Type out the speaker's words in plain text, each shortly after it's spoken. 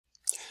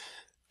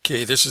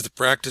Okay, this is the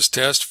practice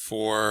test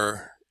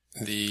for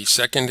the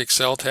second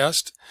Excel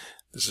test.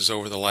 This is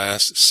over the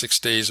last 6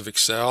 days of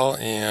Excel,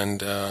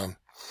 and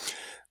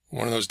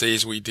one of those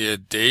days we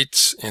did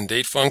dates and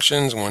date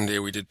functions. One day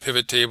we did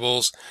pivot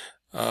tables.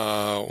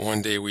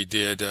 One day we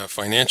did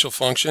financial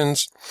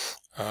functions.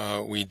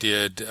 We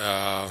did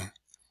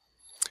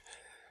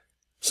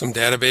some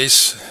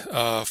database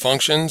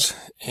functions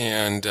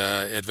and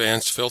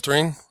advanced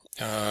filtering.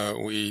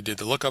 We did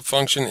the lookup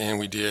function, and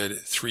we did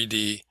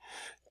 3D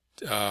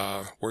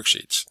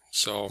worksheets.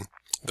 So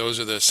those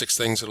are the 6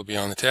 things that will be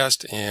on the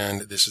test,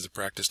 and this is the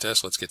practice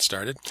test. Let's get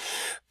started.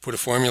 Put a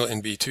formula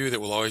in B2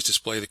 that will always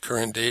display the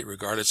current date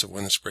regardless of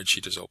when the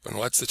spreadsheet is open.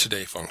 Well, that's the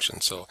today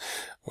function. So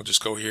we'll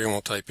just go here and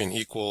we'll type in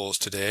equals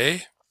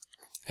today,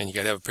 and you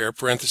got to have a pair of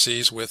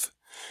parentheses with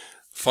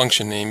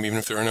function name even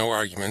if there are no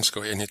arguments.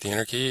 Go ahead and hit the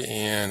enter key,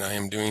 and I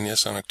am doing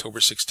this on October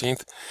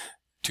 16th,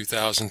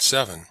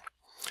 2007.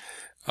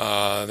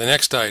 The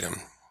next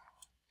item,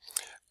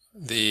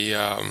 the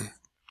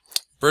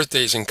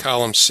birthdays in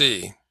column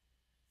C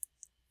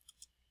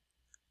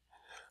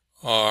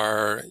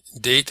are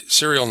date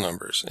serial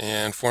numbers,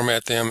 and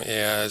format them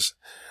as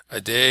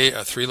a day,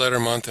 a 3-letter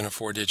month, and a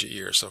 4-digit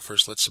year. So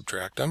first let's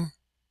subtract them,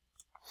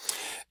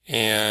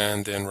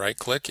 and then right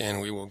click and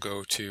we will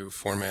go to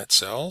format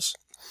cells,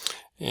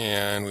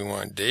 and we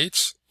want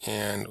dates,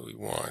 and we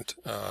want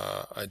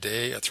a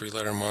day, a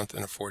 3-letter month,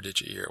 and a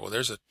 4-digit year. Well,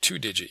 there's a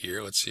 2-digit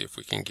year. Let's see if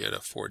we can get a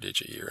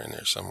 4-digit year in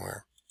there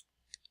somewhere.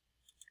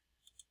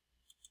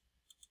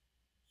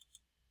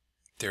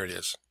 There it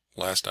is,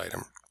 last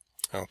item.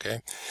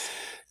 Okay,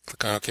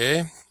 click on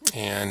OK,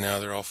 and now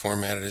they're all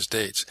formatted as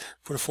dates.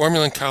 Put a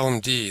formula in column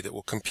D that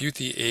will compute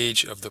the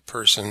age of the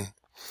person,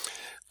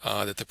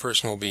 that the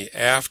person will be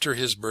after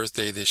his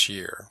birthday this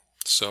year.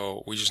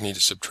 So we just need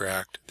to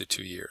subtract the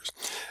 2 years.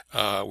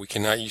 We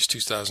cannot use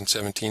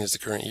 2017 as the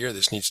current year.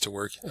 This needs to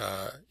work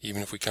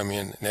even if we come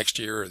in next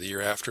year or the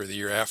year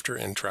after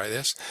and try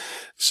this.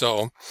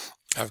 So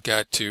I've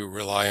got to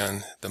rely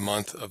on the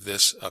month of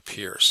this up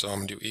here. So I'm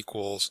going to do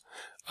equals,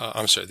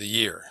 the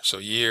year. So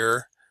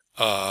year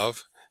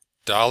of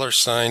 $B,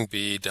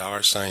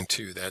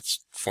 $2. That's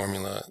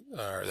formula,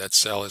 or that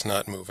cell is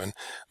not moving.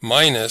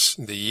 Minus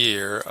the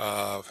year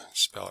of,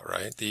 spell it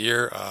right, the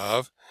year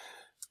of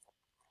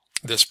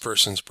this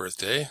person's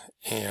birthday.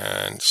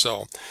 And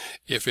so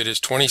if it is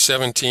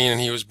 2017 and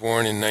he was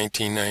born in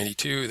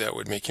 1992, that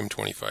would make him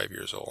 25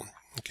 years old.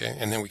 Okay,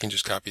 and then we can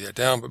just copy that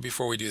down. But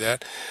before we do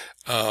that,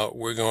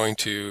 we're going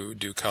to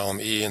do column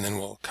E, and then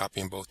we'll copy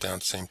them both down at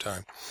the same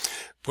time.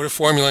 Put a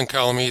formula in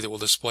column E that will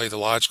display the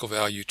logical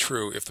value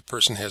true if the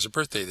person has a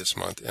birthday this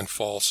month and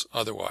false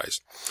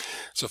otherwise.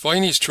 So if all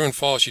you need is true and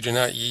false, you do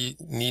not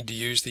need to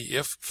use the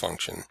if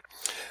function.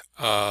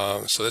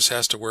 So this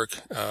has to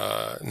work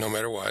no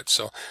matter what.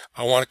 So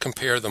I want to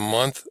compare the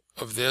month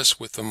of this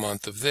with the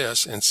month of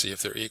this and see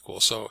if they're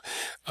equal. So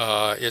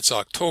it's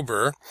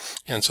October,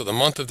 and so the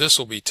month of this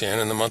will be 10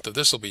 and the month of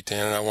this will be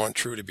 10, and I want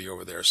true to be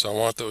over there. So I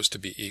want those to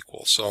be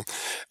equal. So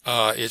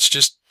it's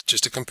just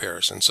a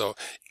comparison. So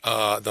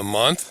the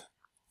month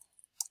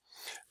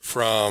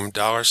from $B,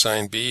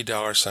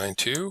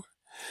 $2,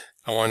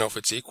 I want to know if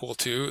it's equal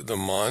to the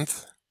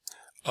month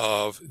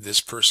of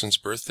this person's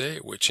birthday,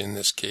 which in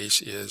this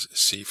case is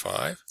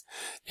C5,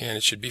 and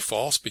it should be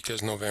false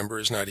because November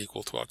is not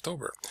equal to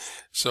October.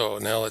 So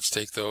now let's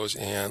take those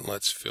and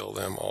let's fill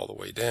them all the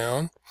way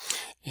down,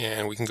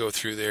 and we can go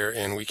through there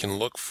and we can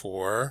look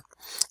for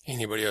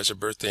anybody who has a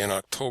birthday in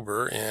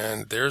October,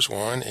 and there's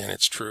one and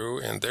it's true,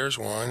 and there's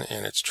one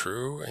and it's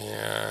true,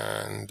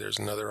 and there's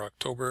another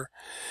October,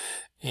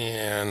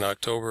 and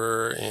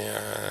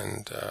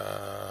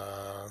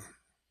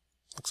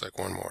looks like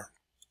one more.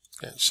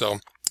 Okay, so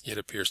it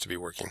appears to be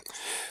working.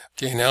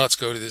 Okay, now let's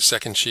go to the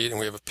second sheet, and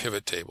we have a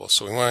pivot table.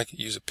 So we want to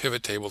use a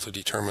pivot table to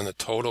determine the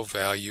total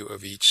value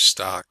of each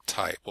stock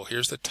type. Well,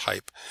 here's the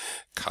type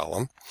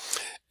column,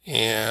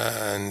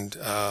 and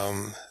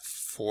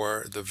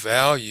for the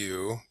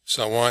value,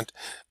 so I want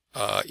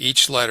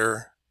each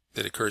letter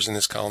that occurs in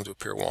this column to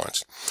appear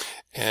once,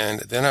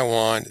 and then I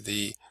want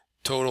the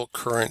total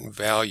current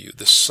value,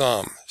 the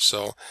sum.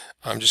 So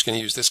I'm just going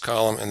to use this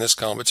column and this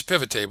column. It's a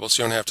pivot table,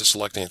 so you don't have to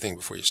select anything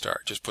before you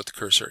start. Just put the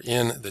cursor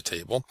in the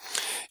table,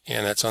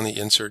 and that's on the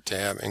Insert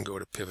tab, and go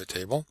to Pivot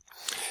Table.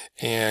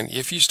 And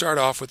if you start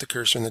off with the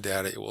cursor in the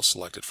data, it will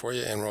select it for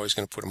you, and we're always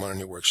going to put them on a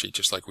new worksheet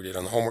just like we did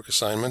on the homework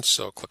assignments.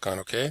 So click on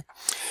OK.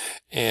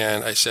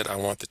 And I said I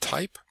want the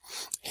type,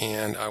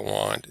 and I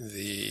want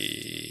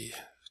the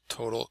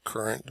total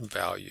current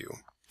value.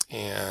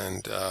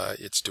 And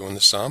it's doing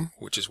the sum,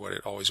 which is what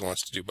it always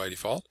wants to do by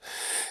default.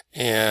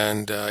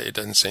 And it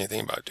doesn't say anything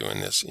about doing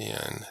this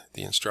in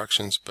the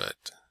instructions,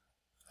 but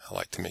I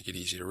like to make it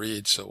easy to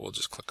read, so we'll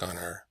just click on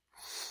our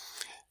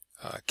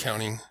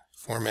counting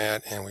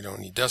format, and we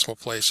don't need decimal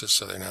places,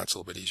 so now it's a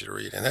little bit easier to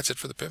read. And that's it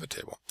for the pivot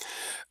table.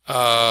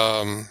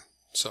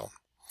 So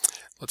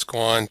let's go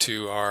on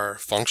to our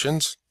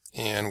functions.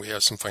 and we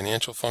have some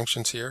financial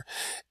functions here.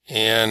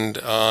 And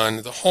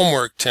on the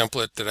homework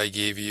template that I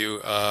gave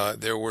you,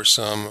 there were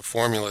some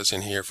formulas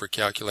in here for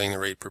calculating the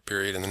rate per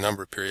period and the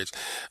number of periods.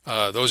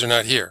 Those are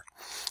not here.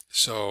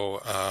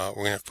 So we're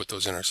going to have to put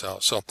those in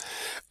ourselves. So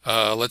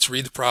let's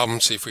read the problem,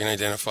 see if we can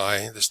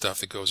identify the stuff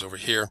that goes over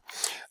here.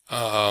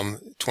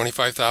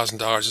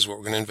 $25,000 is what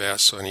we're going to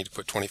invest, so I need to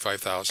put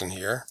 $25,000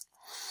 here.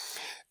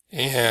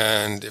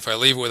 And if I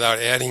leave it without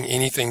adding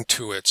anything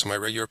to it, so my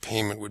regular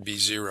payment would be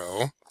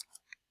 0.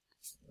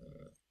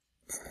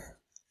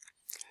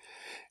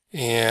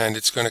 And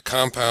it's going to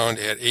compound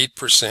at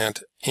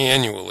 8%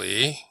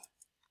 annually.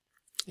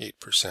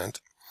 8%.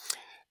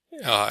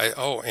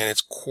 And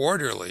it's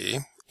quarterly,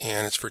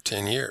 and it's for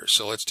 10 years.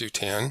 So let's do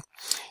 10.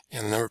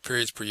 And the number of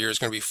periods per year is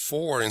going to be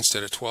 4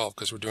 instead of 12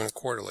 because we're doing it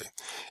quarterly.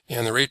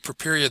 And the rate per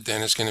period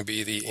then is going to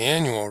be the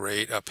annual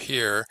rate up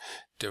here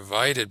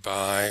divided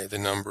by the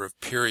number of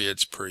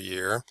periods per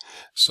year.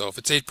 So if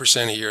it's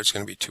 8% a year, it's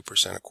going to be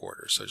 2% a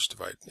quarter. So just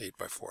divide 8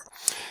 by 4.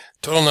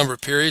 Total number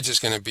of periods is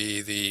going to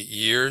be the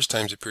years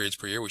times the periods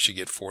per year. We should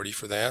get 40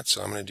 for that.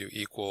 So I'm going to do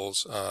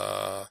equals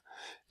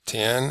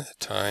 10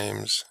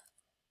 times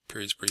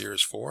periods per year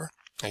is 4.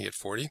 I get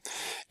 40.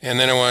 And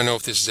then I want to know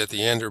if this is at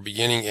the end or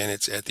beginning, and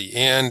it's at the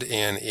end,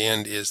 and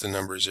end is the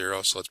number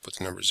 0. So let's put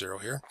the number 0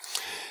 here.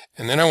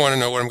 And then I want to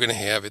know what I'm going to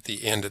have at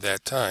the end of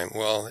that time.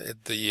 Well,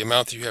 the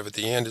amount that you have at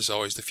the end is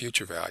always the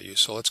future value.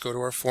 So let's go to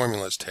our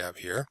formulas tab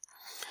here.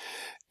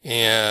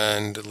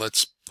 And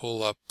let's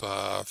pull up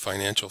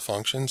financial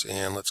functions,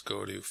 and let's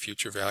go to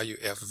future value,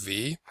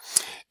 FV.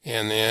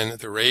 And then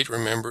the rate,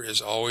 remember,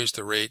 is always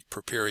the rate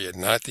per period,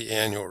 not the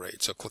annual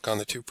rate. So click on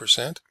the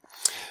 2%.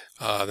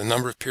 The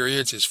number of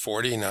periods is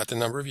 40, not the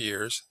number of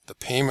years. The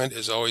payment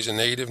is always a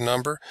negative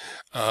number,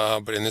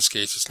 but in this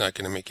case it's not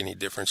going to make any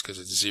difference because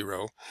it's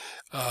 0.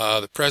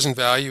 The present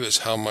value is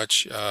how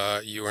much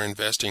you are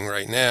investing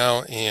right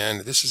now,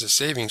 and this is a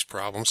savings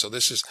problem, so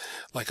this is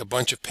like a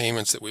bunch of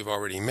payments that we've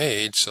already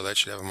made, so that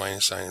should have a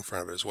minus sign in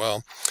front of it as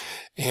well.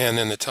 And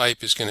then the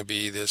type is going to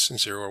be this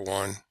 0 or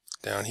 1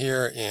 down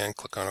here, and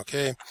click on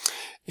OK.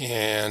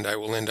 And I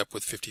will end up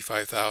with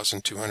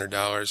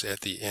 $55,200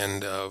 at the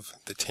end of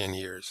the 10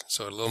 years.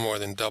 So a little more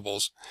than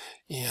doubles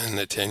in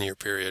the 10-year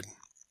period.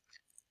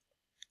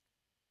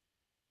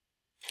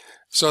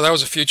 So that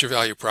was a future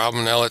value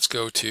problem. Now let's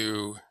go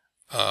to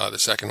the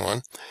second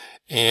one.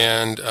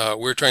 And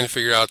we're trying to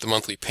figure out the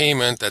monthly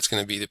payment. That's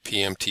going to be the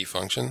PMT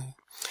function.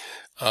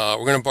 We're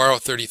going to borrow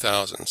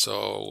 $30,000.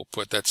 So we'll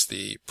put that's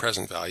the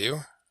present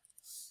value.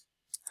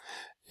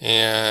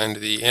 And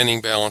the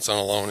ending balance on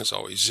a loan is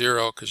always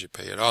 0 because you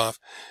pay it off.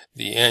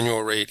 The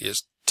annual rate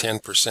is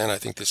 10%. I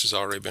think this has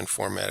already been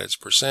formatted as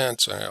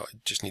percent, so I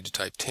just need to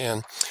type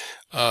 10.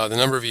 The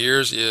number of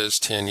years is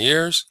 10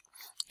 years.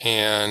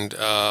 And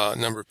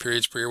number of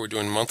periods per year, we're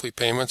doing monthly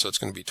payments, so it's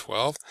going to be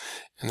 12.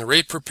 And the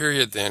rate per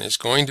period then is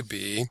going to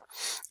be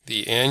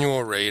the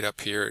annual rate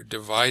up here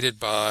divided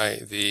by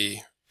the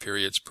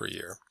periods per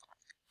year.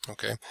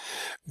 Okay.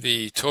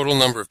 The total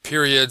number of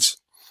periods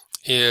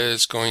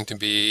is going to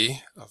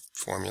be a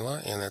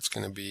formula, and that's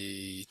going to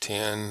be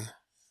 10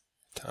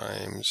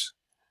 times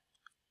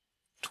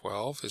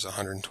 12 is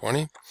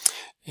 120.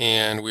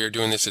 And we are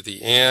doing this at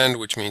the end,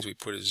 which means we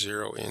put a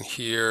 0 in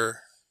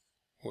here.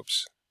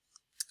 Whoops.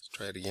 Let's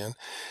try it again.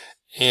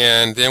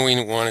 And then we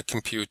want to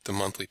compute the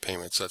monthly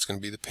payment. So that's going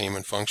to be the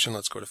payment function.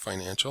 Let's go to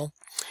financial.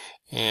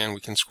 And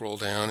we can scroll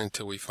down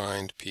until we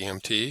find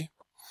PMT.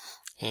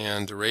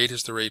 And the rate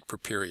is the rate per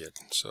period.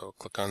 So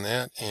click on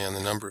that, and the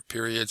number of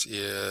periods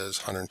is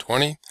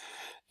 120.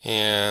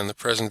 And the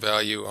present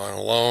value on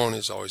a loan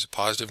is always a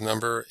positive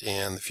number,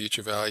 and the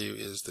future value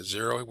is the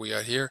 0 we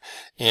got here.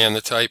 And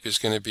the type is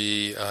going to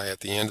be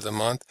at the end of the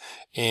month.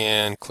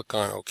 And click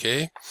on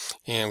OK.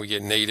 And we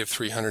get negative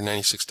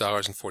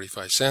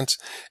 $396.45.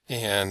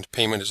 And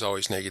payment is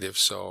always negative,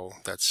 so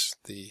that's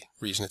the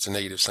reason it's a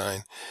negative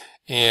sign.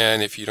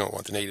 And if you don't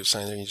want the negative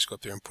sign there, you just go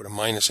up there and put a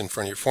minus in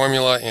front of your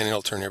formula, and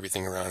it'll turn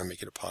everything around and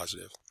make it a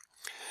positive.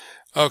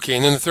 Okay,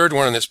 and then the third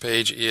one on this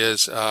page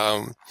is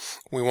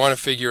we want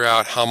to figure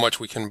out how much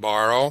we can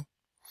borrow,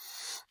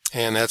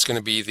 and that's going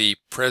to be the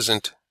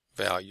present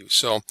value.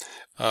 So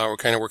we're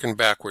kind of working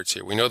backwards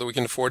here. We know that we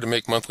can afford to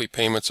make monthly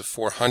payments of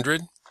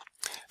 $400.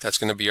 That's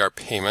going to be our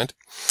payment.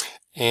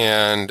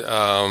 And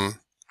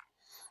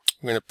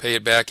we're going to pay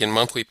it back in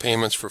monthly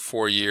payments for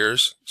 4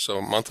 years.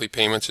 So monthly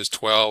payments is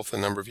 12. The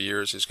number of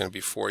years is going to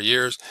be 4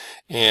 years.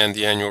 And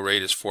the annual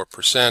rate is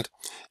 4%.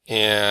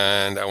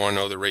 And I want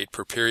to know the rate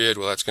per period.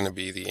 Well, that's going to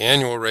be the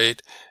annual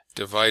rate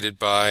divided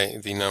by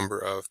the number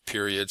of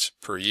periods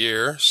per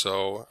year.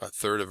 So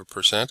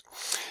 1/3%.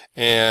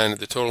 And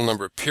the total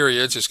number of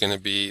periods is going to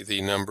be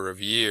the number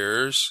of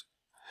years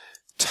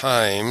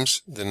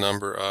times the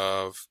number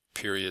of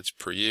periods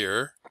per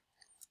year.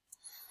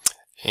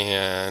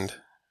 And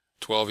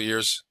 4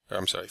 years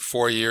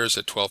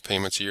at 12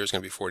 payments a year is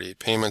going to be 48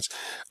 payments.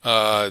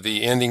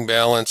 The ending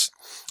balance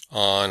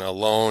on a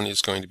loan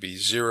is going to be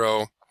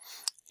 0,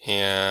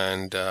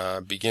 and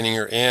beginning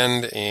or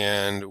end,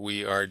 and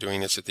we are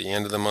doing this at the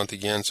end of the month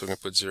again, so we're going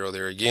to put 0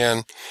 there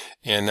again.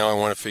 And now I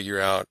want to figure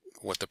out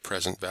what the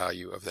present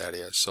value of that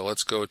is. So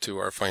let's go to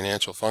our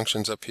financial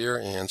functions up here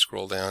and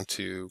scroll down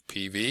to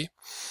PV.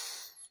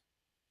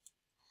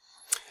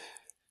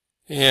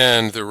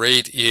 And the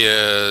rate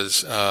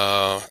is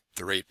the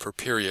rate per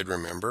period,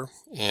 remember,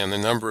 and the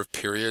number of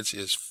periods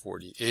is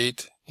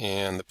 48,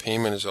 and the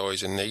payment is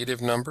always a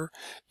negative number,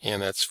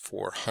 and that's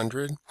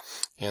 400,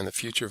 and the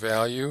future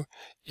value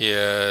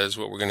is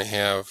what we're going to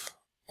have,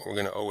 what we're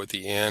going to owe at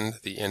the end,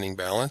 the ending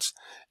balance,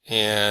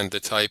 and the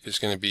type is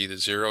going to be the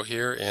 0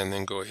 here, and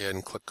then go ahead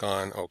and click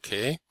on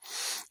OK.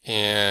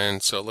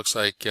 And so it looks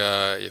like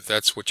if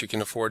that's what you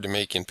can afford to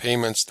make in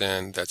payments,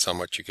 then that's how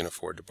much you can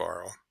afford to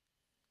borrow.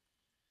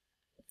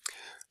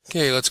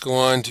 Okay, let's go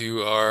on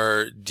to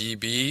our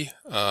DB.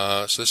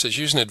 So this says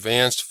use an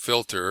advanced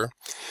filter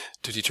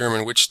to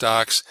determine which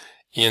stocks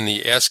in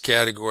the S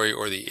category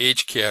or the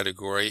H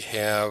category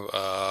have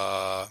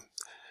a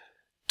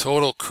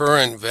total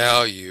current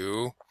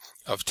value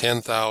of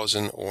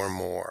 10,000 or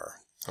more.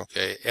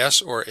 Okay,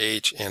 S or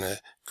H and a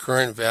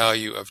current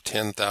value of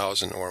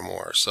 10,000 or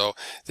more. So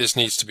this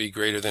needs to be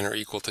greater than or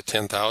equal to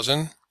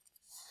 10,000.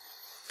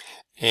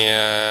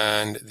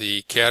 And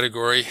the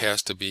category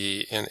has to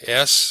be an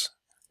S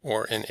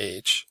or an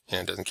H,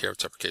 and it doesn't care if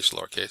it's uppercase or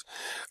lowercase.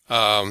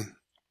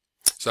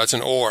 So that's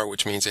an OR,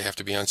 which means they have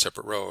to be on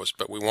separate rows,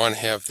 but we want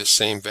to have the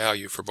same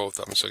value for both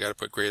of them, so I got to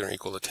put greater than or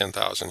equal to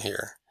 10,000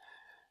 here.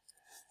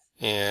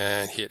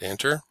 And hit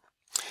enter.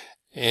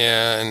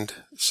 And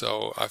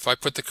so if I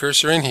put the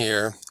cursor in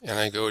here, and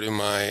I go to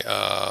my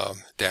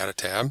data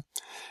tab,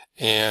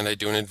 and I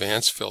do an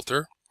advanced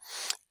filter,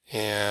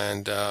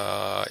 and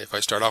if I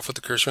start off with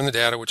the cursor in the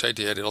data, which I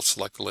did, it'll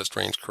select the list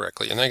range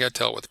correctly. And I got to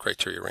tell it what the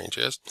criteria range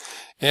is.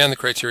 And the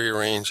criteria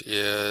range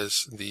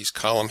is these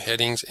column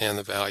headings and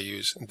the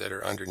values that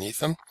are underneath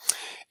them.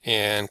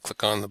 And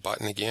click on the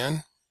button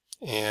again,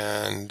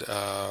 and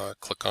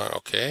click on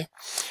OK.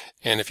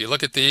 And if you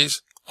look at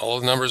these, all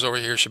of the numbers over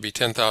here should be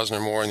 10,000 or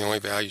more, and the only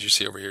values you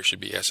see over here should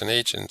be S and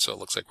H, and so it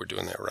looks like we're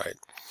doing that right.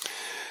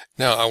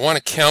 Now, I want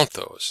to count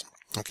those.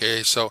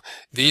 Okay, so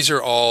these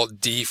are all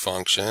D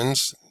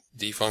functions.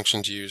 D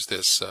functions use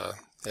this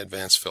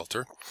advanced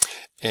filter,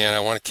 and I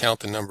want to count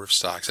the number of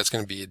stocks. That's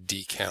going to be a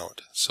D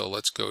count. So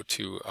let's go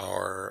to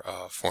our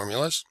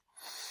formulas,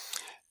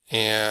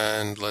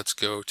 and let's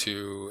go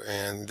to,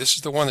 and this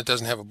is the one that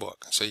doesn't have a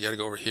book. So you got to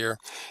go over here,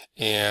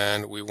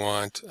 and we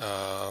want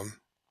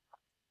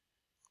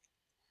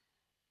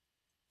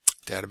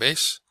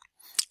database,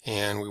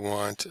 and we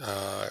want,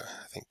 I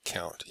think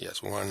count.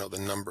 Yes, we want to know the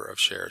number of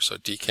shares. So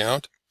D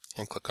count,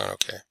 and click on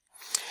OK.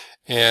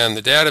 And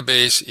the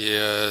database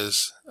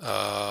is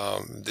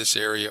this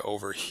area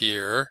over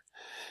here,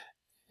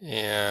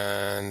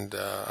 and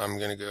I'm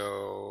going to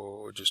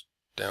go just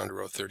down to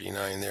row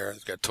 39 there.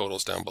 It's got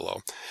totals down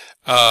below.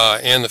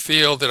 And the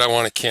field that I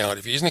want to count,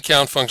 if you're using the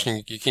count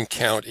function, you can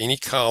count any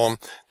column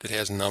that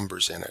has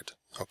numbers in it.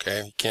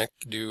 Okay, you can't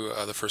do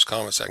the first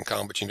column or second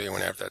column, but you can do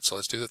one after that. So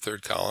let's do the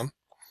third column.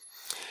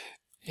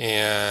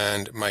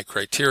 And my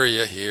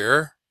criteria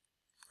here,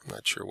 I'm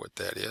not sure what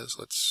that is.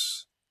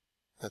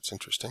 That's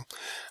interesting.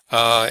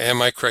 And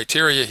my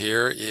criteria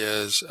here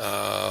is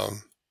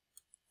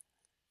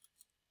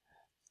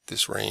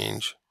this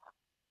range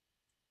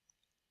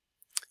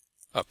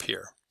up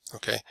here.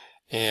 Okay,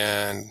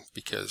 and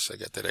because I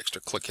got that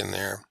extra click in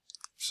there.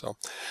 So,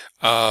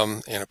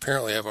 and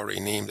apparently I've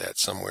already named that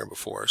somewhere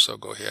before. So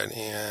go ahead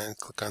and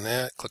click on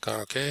that, click on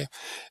OK,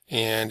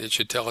 and it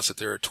should tell us that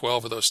there are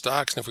 12 of those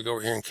stocks. And if we go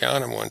over here and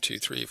count them, 1, 2,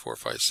 3, 4,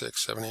 5,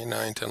 6, 7, 8,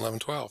 9, 10, 11,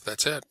 12.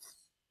 That's it.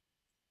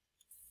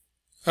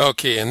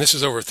 Okay, and this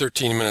is over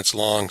 13 minutes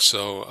long,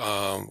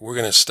 so we're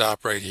going to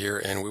stop right here,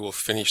 and we will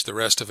finish the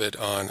rest of it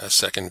on a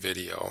second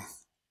video.